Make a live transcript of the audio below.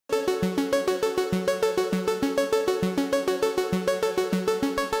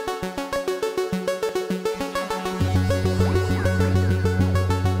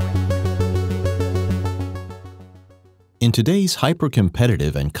In today's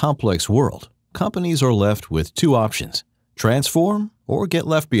hyper-competitive and complex world, companies are left with two options: transform or get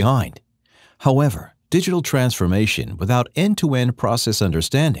left behind. However, digital transformation without end-to-end process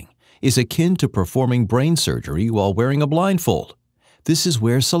understanding is akin to performing brain surgery while wearing a blindfold. This is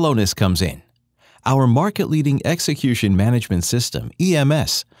where Celonis comes in. Our market-leading execution management system,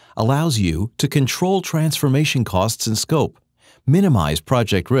 EMS, allows you to control transformation costs and scope, minimize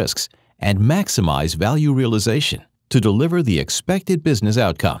project risks, and maximize value realization to deliver the expected business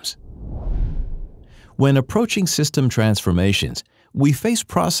outcomes. When approaching system transformations, we face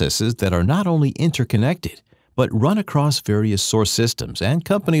processes that are not only interconnected, but run across various source systems and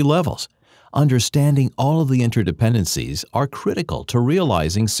company levels. Understanding all of the interdependencies are critical to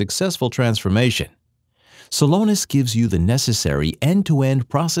realizing successful transformation. Celonis gives you the necessary end-to-end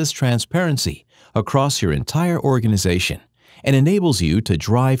process transparency across your entire organization and enables you to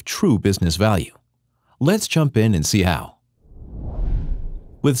drive true business value. Let's jump in and see how.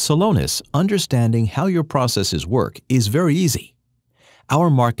 With Celonis, understanding how your processes work is very easy.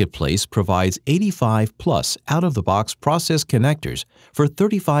 Our marketplace provides 85+ out-of-the-box process connectors for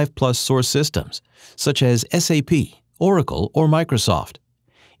 35+ source systems, such as SAP, Oracle, or Microsoft.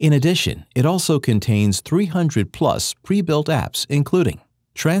 In addition, it also contains 300+ pre-built apps, including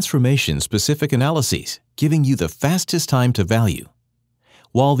transformation-specific analyses, giving you the fastest time to value.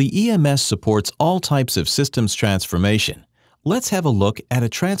 While the EMS supports all types of systems transformation, let's have a look at a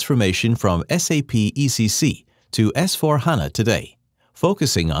transformation from SAP ECC to S/4HANA today,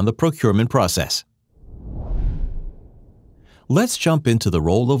 focusing on the procurement process. Let's jump into the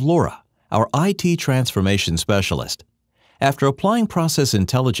role of Laura, our IT transformation specialist. After applying process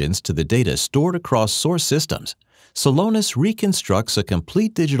intelligence to the data stored across source systems, Celonis reconstructs a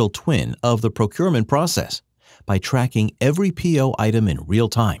complete digital twin of the procurement process by tracking every PO item in real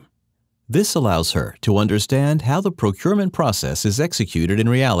time. This allows her to understand how the procurement process is executed in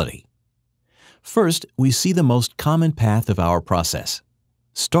reality. First, we see the most common path of our process.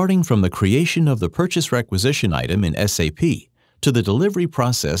 Starting from the creation of the purchase requisition item in SAP to the delivery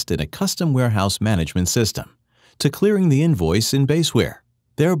processed in a custom warehouse management system, to clearing the invoice in Baseware.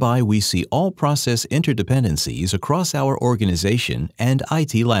 Thereby, we see all process interdependencies across our organization and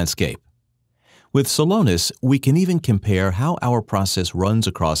IT landscape. With Celonis, we can even compare how our process runs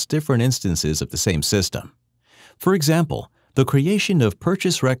across different instances of the same system. For example, the creation of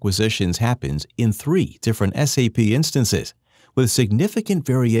purchase requisitions happens in 3 different SAP instances, with significant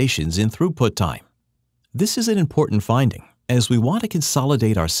variations in throughput time. This is an important finding, as we want to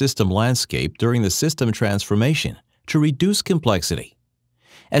consolidate our system landscape during the system transformation to reduce complexity.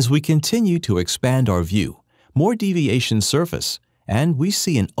 As we continue to expand our view, more deviations surface, and we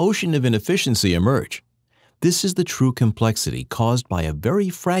see an ocean of inefficiency emerge. This is the true complexity caused by a very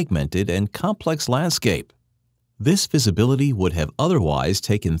fragmented and complex landscape. This visibility would have otherwise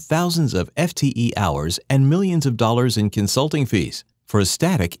taken thousands of FTE hours and millions of dollars in consulting fees for a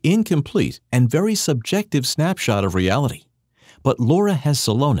static, incomplete, and very subjective snapshot of reality. But Laura has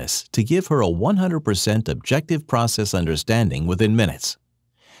Celonis to give her a 100% objective process understanding within minutes.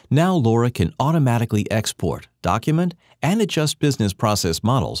 Now Laura can automatically export, document, and adjust business process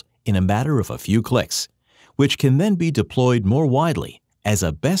models in a matter of a few clicks, which can then be deployed more widely as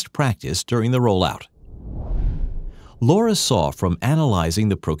a best practice during the rollout. Laura saw from analyzing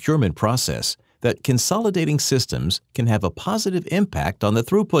the procurement process that consolidating systems can have a positive impact on the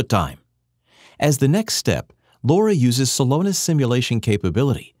throughput time. As the next step, Laura uses Celonis simulation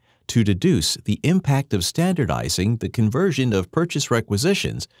capability to deduce the impact of standardizing the conversion of purchase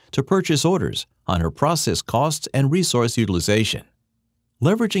requisitions to purchase orders on her process costs and resource utilization.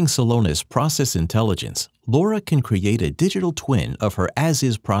 Leveraging Celonis process intelligence, Laura can create a digital twin of her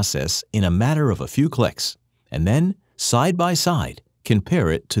as-is process in a matter of a few clicks, and then, side by side, compare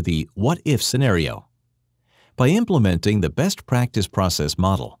it to the what-if scenario. By implementing the best practice process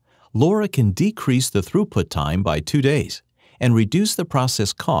model, Laura can decrease the throughput time by 2 days and reduce the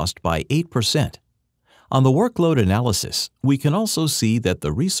process cost by 8%. On the workload analysis, we can also see that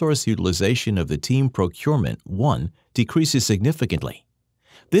the resource utilization of the team procurement 1 decreases significantly.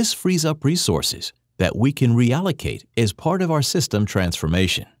 This frees up resources that we can reallocate as part of our system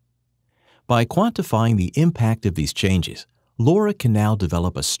transformation. By quantifying the impact of these changes, Laura can now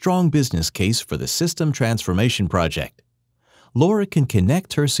develop a strong business case for the system transformation project. Laura can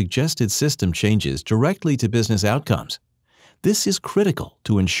connect her suggested system changes directly to business outcomes. This is critical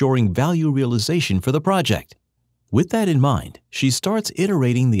to ensuring value realization for the project. With that in mind, she starts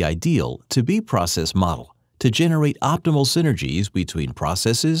iterating the ideal to-be process model to generate optimal synergies between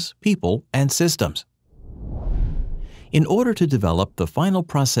processes, people, and systems. In order to develop the final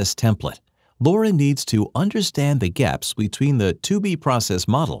process template, Laura needs to understand the gaps between the to-be process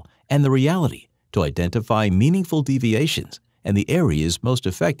model and the reality to identify meaningful deviations and the areas most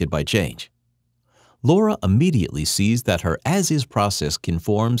affected by change. Laura immediately sees that her as-is process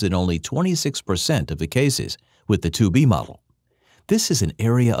conforms in only 26% of the cases with the to-be model. This is an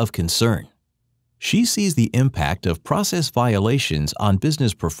area of concern. She sees the impact of process violations on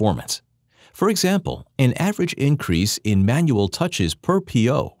business performance. For example, an average increase in manual touches per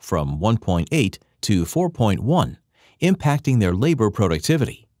PO from 1.8 to 4.1, impacting their labor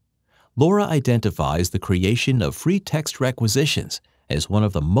productivity. Laura identifies the creation of free text requisitions as one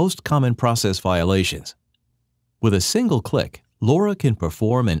of the most common process violations. With a single click, Laura can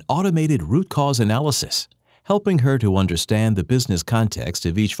perform an automated root cause analysis, helping her to understand the business context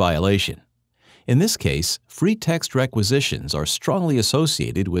of each violation. In this case, free text requisitions are strongly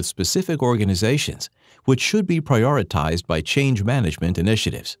associated with specific organizations, which should be prioritized by change management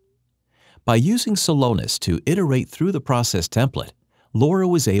initiatives. By using Celonis to iterate through the process template, Laura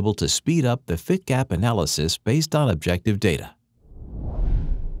was able to speed up the fit gap analysis based on objective data.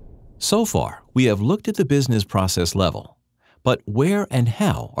 So far, we have looked at the business process level. But where and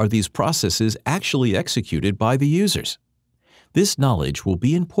how are these processes actually executed by the users? This knowledge will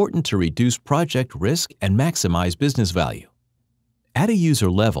be important to reduce project risk and maximize business value. At a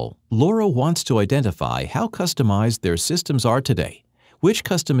user level, Laura wants to identify how customized their systems are today, which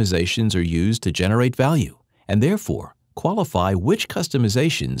customizations are used to generate value, and therefore qualify which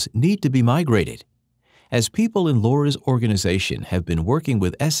customizations need to be migrated. As people in Laura's organization have been working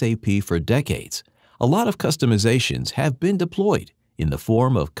with SAP for decades, a lot of customizations have been deployed in the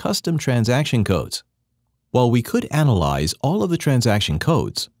form of custom transaction codes. While we could analyze all of the transaction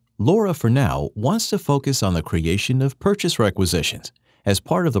codes, Laura for now wants to focus on the creation of purchase requisitions as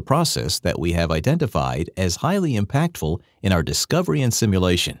part of the process that we have identified as highly impactful in our discovery and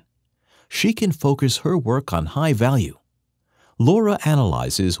simulation. She can focus her work on high value. Laura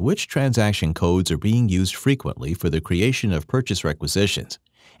analyzes which transaction codes are being used frequently for the creation of purchase requisitions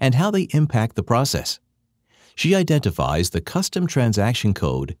and how they impact the process. She identifies the custom transaction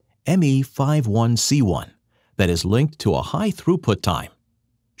code ME51C1 that is linked to a high throughput time.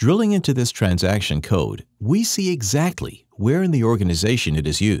 Drilling into this transaction code, we see exactly where in the organization it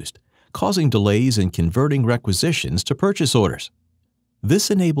is used, causing delays in converting requisitions to purchase orders.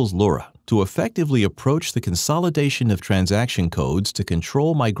 This enables Laura to effectively approach the consolidation of transaction codes to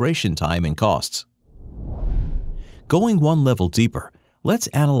control migration time and costs. Going one level deeper, let's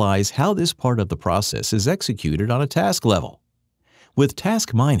analyze how this part of the process is executed on a task level. With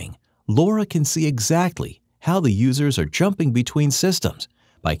task mining, Laura can see exactly how the users are jumping between systems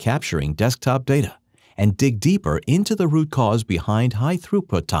by capturing desktop data and dig deeper into the root cause behind high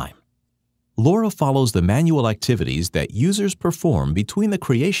throughput time. Laura follows the manual activities that users perform between the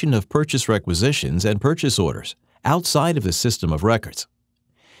creation of purchase requisitions and purchase orders outside of the system of records.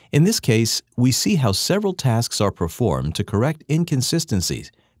 In this case, we see how several tasks are performed to correct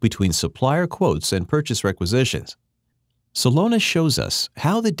inconsistencies between supplier quotes and purchase requisitions. Celonis shows us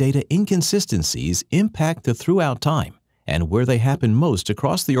how the data inconsistencies impact the throughout time and where they happen most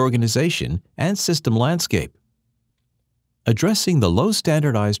across the organization and system landscape. Addressing the low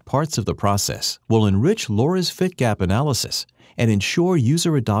standardized parts of the process will enrich Laura's fit gap analysis and ensure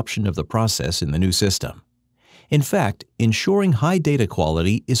user adoption of the process in the new system. In fact, ensuring high data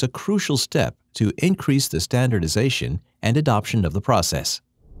quality is a crucial step to increase the standardization and adoption of the process.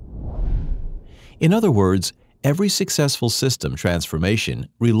 In other words, every successful system transformation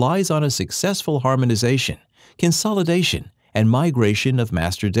relies on a successful harmonization, consolidation, and migration of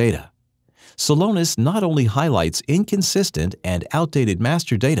master data. Celonis not only highlights inconsistent and outdated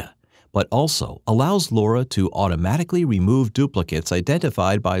master data, but also allows Laura to automatically remove duplicates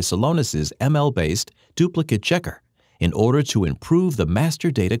identified by Celonis' ML-based duplicate checker in order to improve the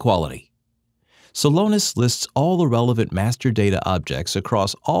master data quality. Celonis lists all the relevant master data objects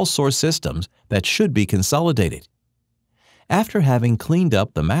across all source systems that should be consolidated. After having cleaned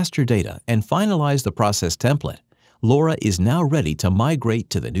up the master data and finalized the process template, Laura is now ready to migrate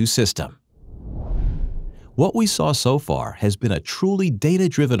to the new system. What we saw so far has been a truly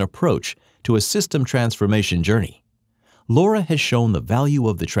data-driven approach to a system transformation journey. Laura has shown the value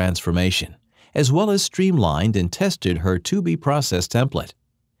of the transformation, as well as streamlined and tested her to-be process template.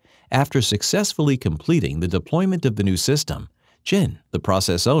 After successfully completing the deployment of the new system, Jen, the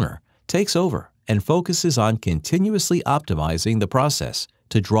process owner, takes over and focuses on continuously optimizing the process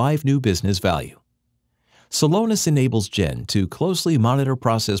to drive new business value. Celonis enables Jen to closely monitor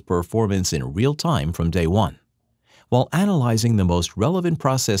process performance in real time from day one. While analyzing the most relevant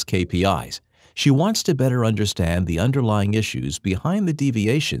process KPIs, She wants to better understand the underlying issues behind the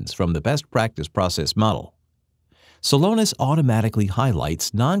deviations from the best practice process model. Celonis automatically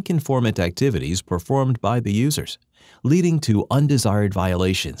highlights non-conformant activities performed by the users, leading to undesired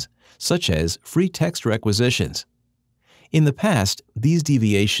violations, such as free text requisitions. In the past, these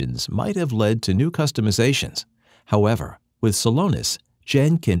deviations might have led to new customizations. However, with Celonis,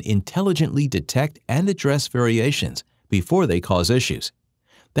 Jen can intelligently detect and address variations before they cause issues.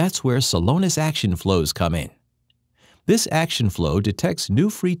 That's where Celonis action flows come in. This action flow detects new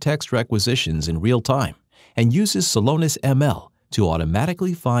free text requisitions in real time and uses Celonis ML to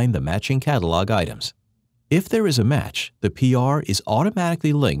automatically find the matching catalog items. If there is a match, the PR is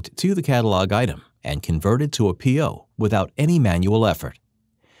automatically linked to the catalog item and converted to a PO without any manual effort.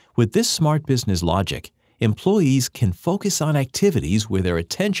 With this smart business logic, employees can focus on activities where their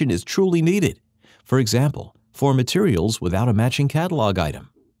attention is truly needed. For example, for materials without a matching catalog item.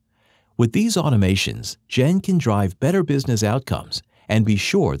 With these automations, Jen can drive better business outcomes and be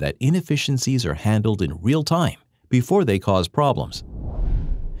sure that inefficiencies are handled in real time before they cause problems.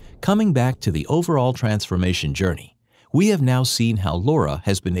 Coming back to the overall transformation journey, we have now seen how Laura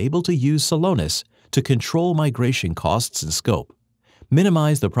has been able to use Celonis to control migration costs and scope,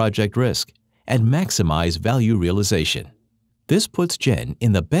 minimize the project risk, and maximize value realization. This puts Jen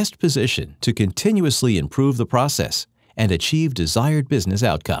in the best position to continuously improve the process and achieve desired business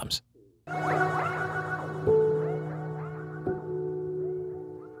outcomes.